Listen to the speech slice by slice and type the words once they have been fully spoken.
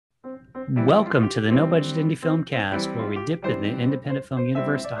Welcome to the No Budget Indie Filmcast, where we dip in the independent film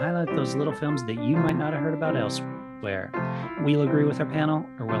universe to highlight those little films that you might not have heard about elsewhere. We'll agree with our panel,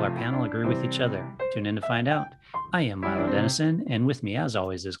 or will our panel agree with each other? Tune in to find out. I am Milo Dennison, and with me, as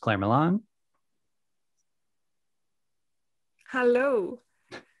always, is Claire Milan. Hello.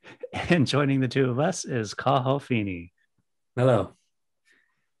 And joining the two of us is Kaho Feeney. Hello.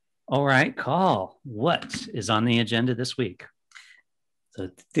 All right, Carl, what is on the agenda this week? So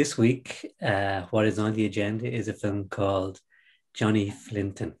this week, what is on the agenda is a film called Johnny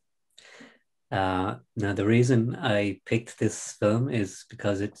Flynton. Now, the reason I picked this film is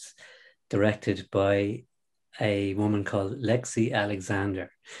because it's directed by a woman called Lexi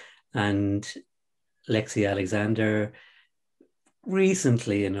Alexander. And Lexi Alexander,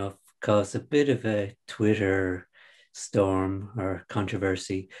 recently enough, caused a bit of a Twitter storm or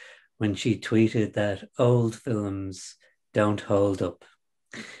controversy when she tweeted that old films don't hold up.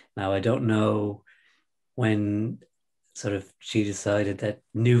 Now, I don't know when sort of she decided that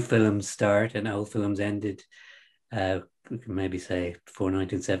new films start and old films ended. We can maybe say before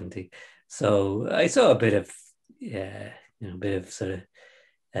 1970. So I saw a bit of,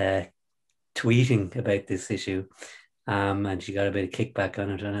 tweeting about this issue, and she got a bit of kickback on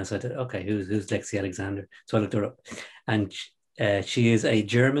it. And I said, okay, who's Lexi Alexander? So I looked her up, and she is a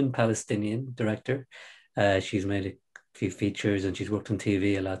German Palestinian director. She's made a few features and she's worked on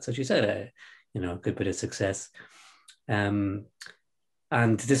TV a lot, so she's had a good bit of success. And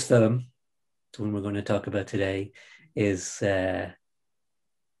this film, the one we're going to talk about today, is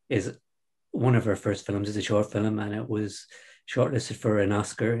one of her first films. It's a short film, and it was shortlisted for an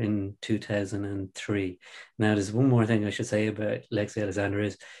Oscar in 2003. Now, there's one more thing I should say about Lexi Alexander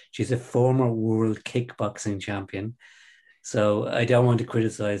is she's a former world kickboxing champion, so I don't want to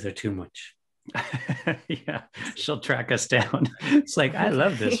criticize her too much. Yeah, she'll track us down. It's like, I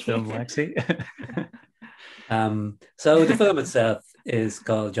love this film, Lexi. So the film itself is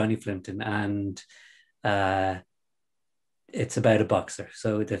called Johnny Flynton, and it's about a boxer.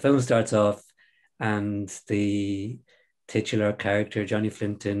 So the film starts off, and the titular character, Johnny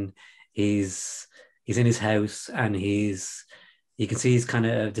Flynton, he's in his house, and you can see he's kind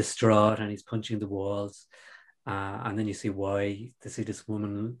of distraught, and he's punching the walls. And then you see why. To see this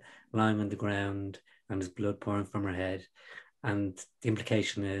woman lying on the ground and there's blood pouring from her head, and the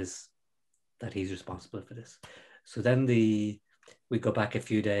implication is that he's responsible for this. So then we go back a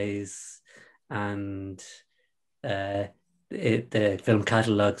few days, and the film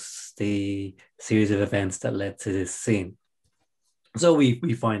catalogues the series of events that led to this scene. So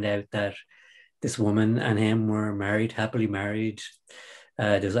we find out that this woman and him were married, happily married.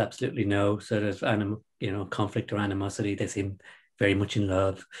 There's absolutely no sort of conflict or animosity. They seem very much in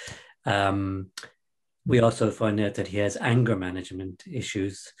love. We also find out that he has anger management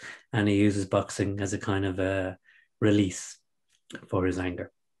issues, and he uses boxing as a kind of a release for his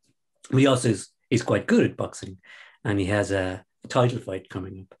anger. He's quite good at boxing, and he has a title fight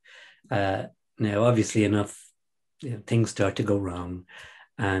coming up. Now, obviously enough, things start to go wrong,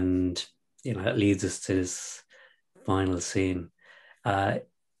 and it leads us to this final scene.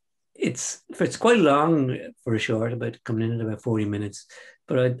 It's quite long for a short, about coming in at about 40 minutes,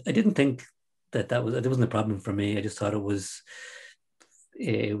 but I didn't think that wasn't a problem for me. I just thought it was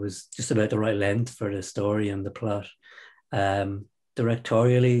just about the right length for the story and the plot.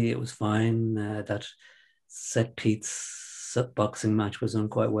 Directorially, it was fine. That set piece boxing match was done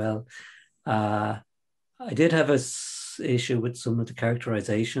quite well. I did have an issue with some of the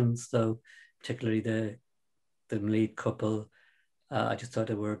characterizations, though, particularly the lead couple. I just thought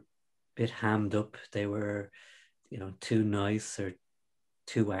they were a bit hammed up. They were, too nice or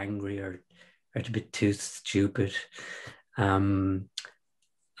too angry or a bit too stupid. And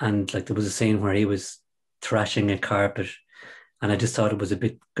like there was a scene where he was thrashing a carpet, and I just thought it was a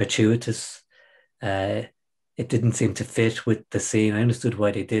bit gratuitous. It didn't seem to fit with the scene. I understood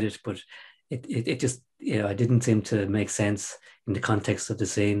why they did it, but it just, it didn't seem to make sense in the context of the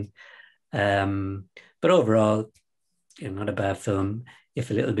scene. But overall, not a bad film,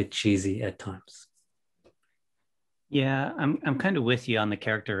 if a little bit cheesy at times. Yeah, I'm kind of with you on the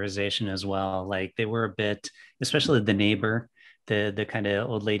characterization as well. Like they were a bit, especially the neighbor, the kind of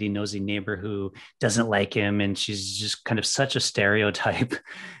old lady nosy neighbor who doesn't like him, and she's just kind of such a stereotype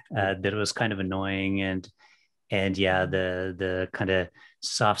that it was kind of annoying. And yeah, the kind of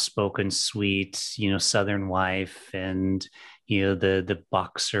soft-spoken, sweet, Southern wife, and the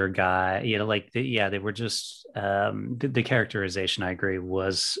boxer guy, they were just the characterization, I agree,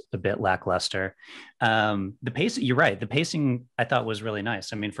 was a bit lackluster. The pace, you're right, the pacing I thought was really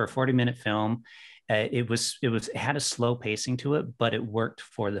nice. I mean, for a 40-minute film, It had a slow pacing to it, but it worked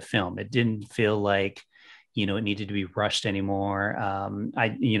for the film. It didn't feel like, you know, it needed to be rushed anymore. I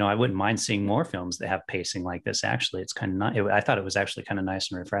wouldn't mind seeing more films that have pacing like this. Actually, it's kind of not. I thought it was actually kind of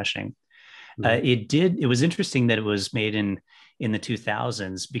nice and refreshing. It was interesting that it was made in the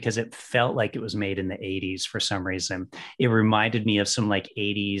 2000s because it felt like it was made in the 80s for some reason. It reminded me of some like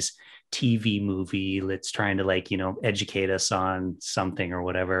 80s TV movie that's trying to, like, you know, educate us on something or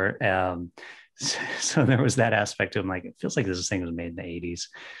whatever. So there was that aspect of, like, it feels like this thing was made in the 80s.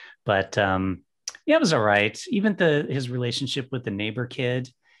 But yeah, it was all right. Even his relationship with the neighbor kid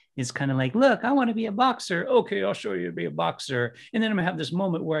is kind of like, look, I want to be a boxer. Okay, I'll show you to be a boxer. And then I'm gonna have this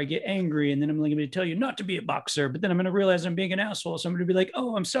moment where I get angry, and then I'm going to tell you not to be a boxer, but then I'm going to realize I'm being an asshole. So I'm going to be like,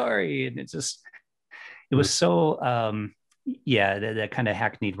 oh, I'm sorry. And it was so, yeah, that kind of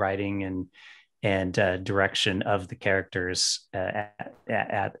hackneyed writing and direction of the characters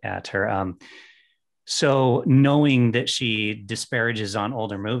at her. So knowing that she disparages on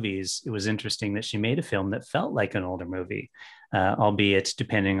older movies, it was interesting that she made a film that felt like an older movie, albeit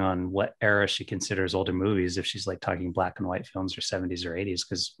depending on what era she considers older movies, if she's like talking black and white films or 70s or 80s,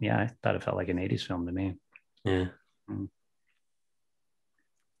 because yeah, I thought it felt like an 80s film to me. Yeah.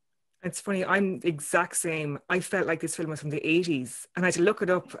 It's funny, I'm the exact same. I felt like this film was from the 80s, and I had to look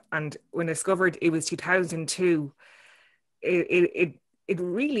it up, and when I discovered it was 2002, it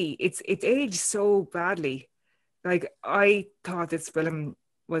really, it's aged so badly. Like, I thought this film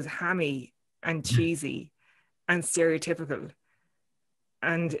was hammy and cheesy and stereotypical,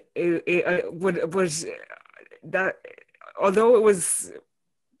 and but that, although it was,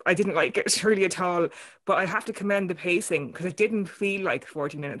 I didn't like it really at all, but I have to commend the pacing because it didn't feel like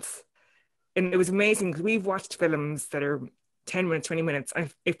 40 minutes. And it was amazing because we've watched films that are 10 minutes, 20 minutes,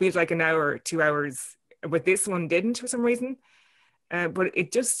 and it feels like an hour, 2 hours, but this one didn't for some reason. But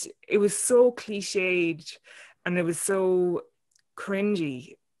it was so cliched, and it was so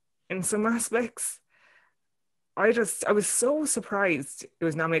cringy in some aspects. I was so surprised it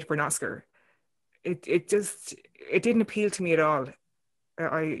was nominated for an Oscar. It didn't appeal to me at all.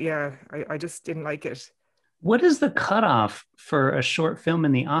 I just didn't like it. What is the cutoff for a short film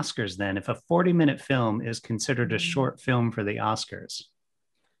in the Oscars then? If a 40-minute film is considered a short film for the Oscars?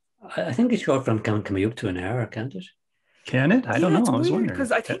 I think a short film can be up to an hour, can't it? Can it? I don't know. I was wondering.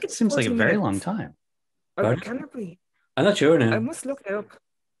 Because I think it seems like a very long time. Can it be? I'm not sure now. I must look it up.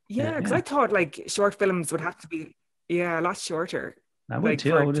 Yeah, because I thought like short films would have to be a lot shorter. I would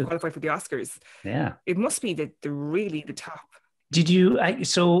too. To qualify for the Oscars. Yeah, it must be the really the top. Did you?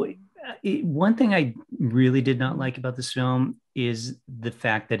 One thing I really did not like about this film is the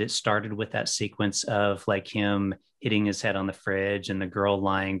fact that it started with that sequence of like him hitting his head on the fridge and the girl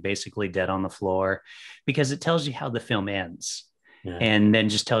lying basically dead on the floor, because it tells you how the film ends. Yeah. And then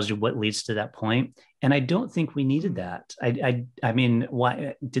just tells you what leads to that point. And I don't think we needed that. I mean,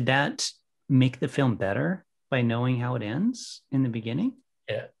 why did that make the film better by knowing how it ends in the beginning?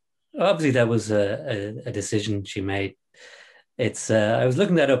 Yeah, obviously that was a decision she made. It's I was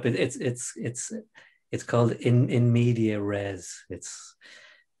looking that up. It's called in media res. It's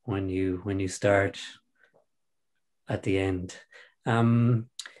when you start at the end.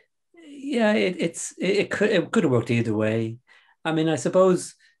 Yeah, it could have worked either way. I mean, I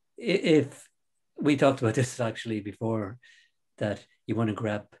suppose if we talked about this actually before, that you want to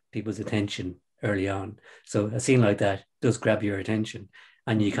grab people's attention early on. So a scene like that does grab your attention,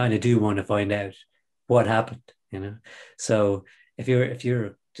 and you kind of do want to find out what happened, you know. So if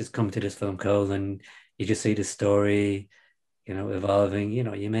you're just coming to this film cold and you just see the story, you know, evolving, you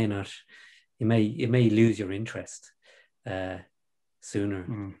know, you may lose your interest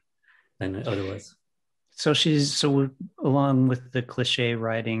sooner than otherwise. So along with the cliche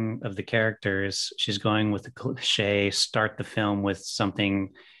writing of the characters, she's going with the cliche, start the film with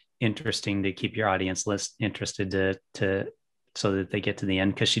something interesting to keep your audience interested to so that they get to the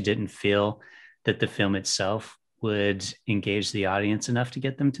end, because she didn't feel that the film itself would engage the audience enough to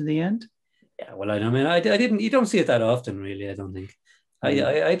get them to the end. Yeah, well, I mean, I didn't. You don't see it that often, really. I don't think.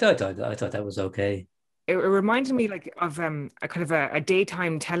 I thought that was okay. It reminded me like of a kind of a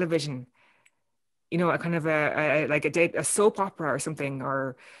daytime television, you know, a kind of a soap opera or something,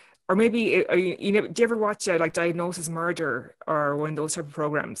 or maybe you know, do you ever watch like Diagnosis Murder or one of those type of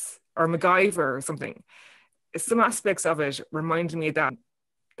programs, or MacGyver or something? Some aspects of it reminded me of that.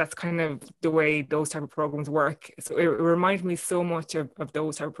 That's kind of the way those type of programs work. So it reminds me so much of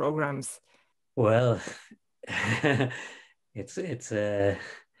those type of programs. Well, it's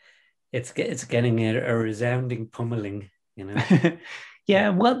getting a resounding pummeling, you know. Yeah,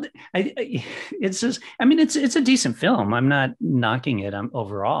 well, it's just, I mean, it's a decent film. I'm not knocking it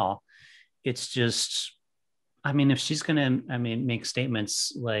overall. it's just, I mean, if she's going to, make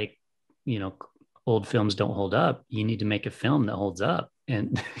statements like, old films don't hold up, you need to make a film that holds up.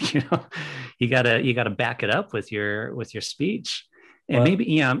 And, you gotta back it up with your speech. And maybe,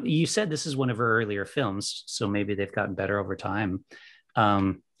 you said this is one of her earlier films, so maybe they've gotten better over time.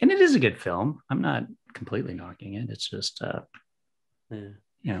 And it is a good film. I'm not completely knocking it. It's just,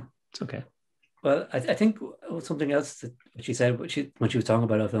 it's okay. Well, I think something else that she said when she was talking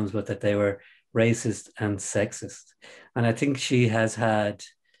about our films, but that they were racist and sexist. And I think she has had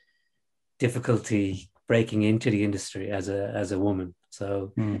difficulty breaking into the industry as a woman.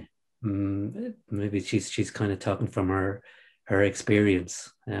 So maybe she's kind of talking from her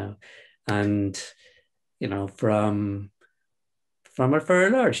experience, and for a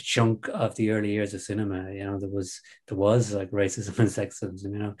large chunk of the early years of cinema, there was like racism and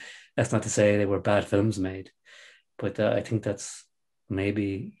sexism. That's not to say they were bad films made, but I think that's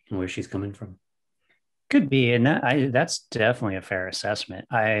maybe where she's coming from. Could be, and that's definitely a fair assessment.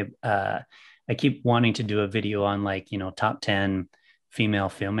 I keep wanting to do a video on top 10 female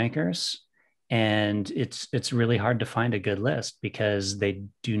filmmakers, and it's really hard to find a good list because they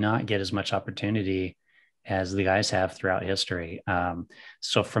do not get as much opportunity as the guys have throughout history.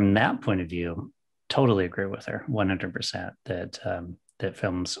 So from that point of view, totally agree with her 100% that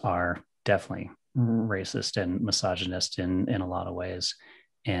films are definitely racist and misogynist in a lot of ways.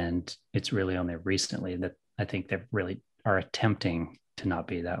 And it's really only recently that I think they really are attempting to not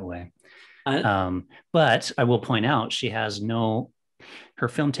be that way. But I will point out, her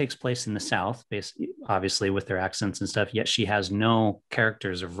film takes place in the South, obviously with their accents and stuff, yet she has no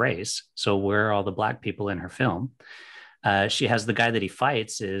characters of race. So where are all the Black people in her film? She has the guy that he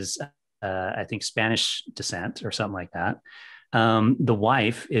fights is, I think, Spanish descent or something like that. The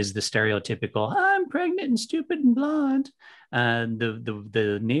wife is the stereotypical, I'm pregnant and stupid and blonde.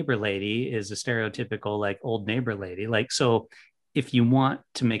 The neighbor lady is a stereotypical old neighbor lady. So if you want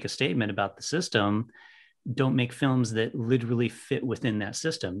to make a statement about the system, don't make films that literally fit within that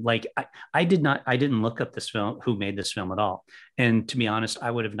system. I didn't look up this film, who made this film at all. And to be honest, I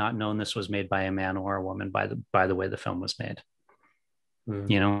would have not known this was made by a man or a woman by the way the film was made.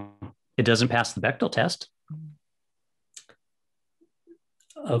 It doesn't pass the Bechdel test.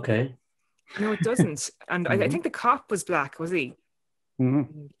 Okay. No, it doesn't. And I think the cop was Black, was he?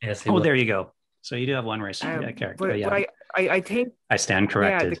 Mm-hmm. Yes. There you go. So you do have one racist character. But I think I stand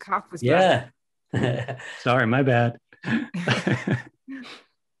corrected. Yeah, the cop was Black. Sorry, my bad.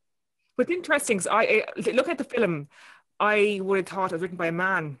 But interesting, I look at the film, I would have thought it was written by a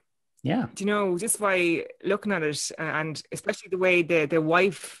man. Yeah. Just by looking at it, and especially the way the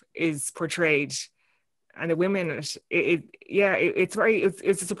wife is portrayed and the women in it,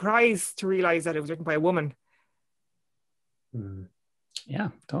 it's a surprise to realize that it was written by a woman.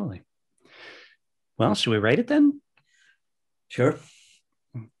 Yeah, totally. Well, should we rate it then? Sure.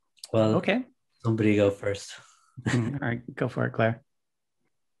 Well, okay. Somebody go first. All right, go for it, Claire.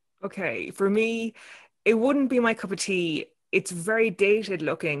 Okay, for me, it wouldn't be my cup of tea. It's very dated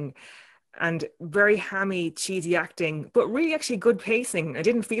looking and very hammy, cheesy acting, but really actually good pacing. I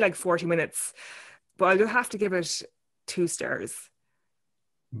didn't feel like 40 minutes, but I'll have to give it 2 stars.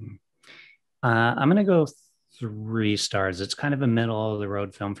 I'm going to go 3 stars. It's kind of a middle of the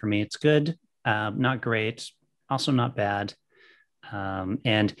road film for me. It's good, not great, also not bad.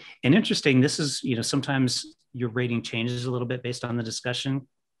 And interesting, this is, sometimes your rating changes a little bit based on the discussion.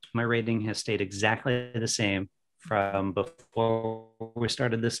 My rating has stayed exactly the same from before we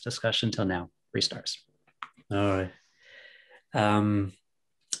started this discussion till now. 3 stars. All right. I'm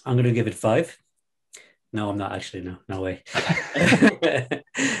going to give it 5. No, I'm not actually. No way.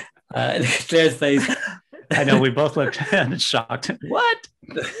 Claire's face. I know, we both looked shocked. What?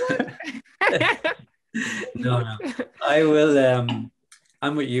 No. I will.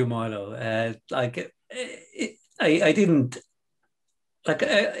 I'm with you, Marlo. I didn't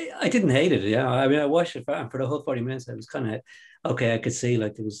I didn't hate it. Yeah, I mean, I watched it for the whole 40 minutes. I was kind of okay. I could see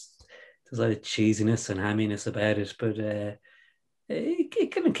there was a lot of cheesiness and hamminess about it, but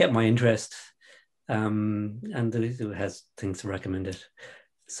it kind of kept my interest. And it has things to recommend it.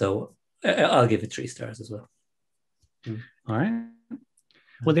 So I'll give it 3 stars as well. All right.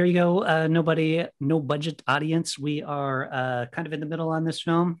 Well, there you go. No budget audience. We are kind of in the middle on this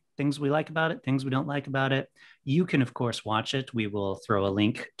film. Things we like about it, things we don't like about it. You can, of course, watch it. We will throw a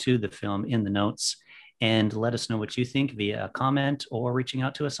link to the film in the notes, and let us know what you think via a comment or reaching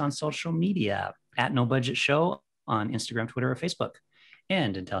out to us on social media at No Budget Show on Instagram, Twitter, or Facebook.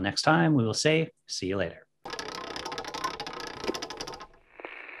 And until next time, we will say, see you later.